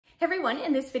Hey everyone,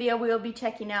 in this video we will be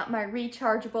checking out my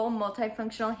rechargeable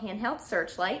multifunctional handheld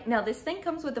searchlight. Now this thing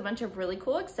comes with a bunch of really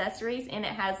cool accessories and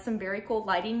it has some very cool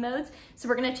lighting modes. So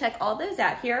we're going to check all those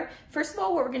out here. First of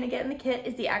all, what we're going to get in the kit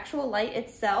is the actual light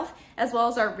itself, as well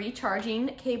as our recharging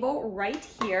cable right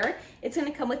here. It's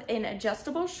going to come with an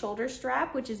adjustable shoulder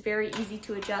strap, which is very easy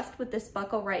to adjust with this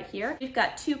buckle right here. We've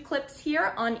got two clips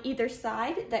here on either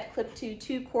side that clip to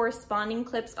two corresponding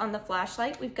clips on the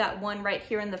flashlight. We've got one right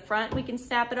here in the front we can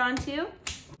snap it onto,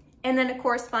 and then a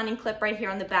corresponding clip right here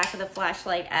on the back of the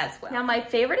flashlight as well. Now my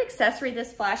favorite accessory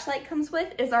this flashlight comes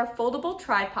with is our foldable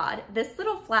tripod. This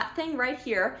little flat thing right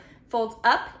here folds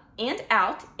up and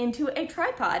out into a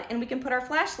tripod, and we can put our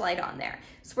flashlight on there.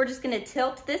 So we're just going to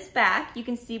tilt this back. You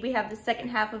can see we have the second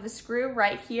half of a screw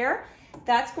right here.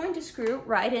 That's going to screw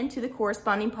right into the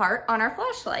corresponding part on our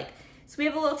flashlight. So we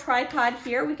have a little tripod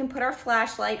here. We can put our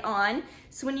flashlight on.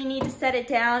 So when you need to set it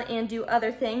down and do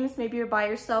other things, maybe you're by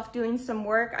yourself doing some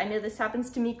work. I know this happens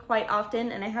to me quite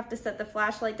often, and I have to set the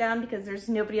flashlight down because there's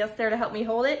nobody else there to help me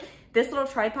hold it. This little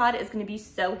tripod is going to be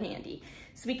so handy.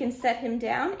 So we can set him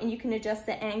down and you can adjust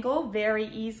the angle very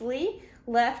easily.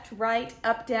 Left, right,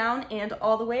 up, down, and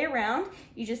all the way around.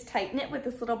 You just tighten it with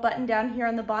this little button down here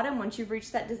on the bottom once you've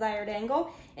reached that desired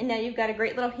angle. And now you've got a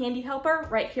great little handy helper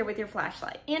right here with your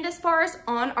flashlight. And as far as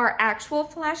on our actual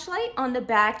flashlight, on the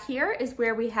back here is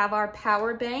where we have our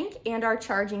power bank and our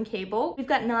charging cable. We've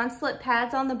got non-slip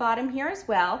pads on the bottom here as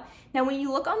well. Now when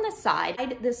you look on the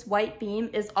side, this white beam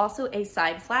is also a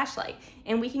side flashlight,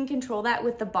 and we can control that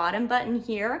with the bottom button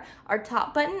here. Our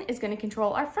top button is going to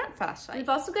control our front flashlight. We've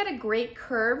also got a great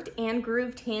curved and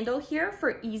grooved handle here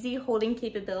for easy holding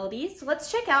capabilities. So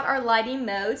let's check out our lighting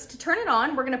modes. To turn it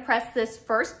on, we're going to press this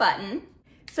first button.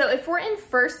 So if we're in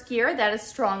first gear, that is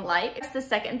strong light. Press the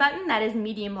second button, that is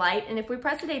medium light. And if we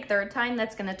press it a third time,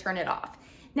 that's going to turn it off.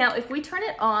 Now if we turn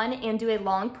it on and do a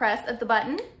long press of the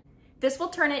button, this will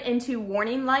turn it into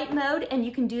warning light mode, and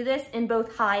you can do this in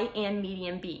both high and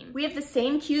medium beam. We have the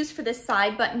same cues for this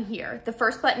side button here. The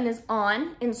first button is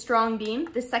on in strong beam,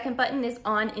 the second button is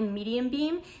on in medium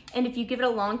beam, and if you give it a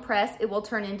long press, it will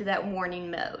turn into that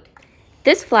warning mode.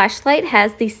 This flashlight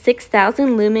has the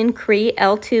 6000 lumen Cree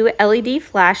L2 LED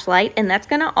flashlight, and that's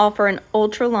going to offer an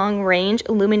ultra long range,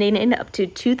 illuminating up to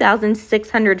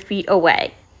 2,600 feet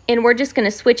away. And we're just going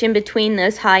to switch in between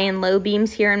those high and low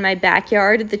beams here in my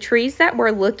backyard. The trees that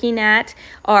we're looking at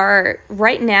are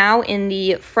right now in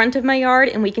the front of my yard,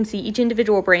 and we can see each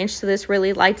individual branch, so this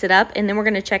really lights it up. And then we're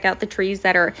going to check out the trees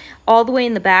that are all the way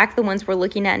in the back. The ones we're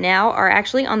looking at now are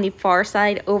actually on the far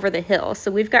side over the hill.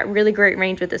 So we've got really great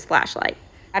range with this flashlight.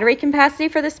 Battery capacity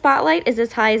for the spotlight is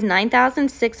as high as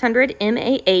 9,600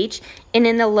 mAh, and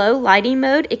in the low lighting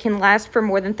mode, it can last for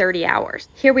more than 30 hours.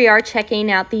 Here we are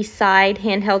checking out the side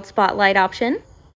handheld spotlight option.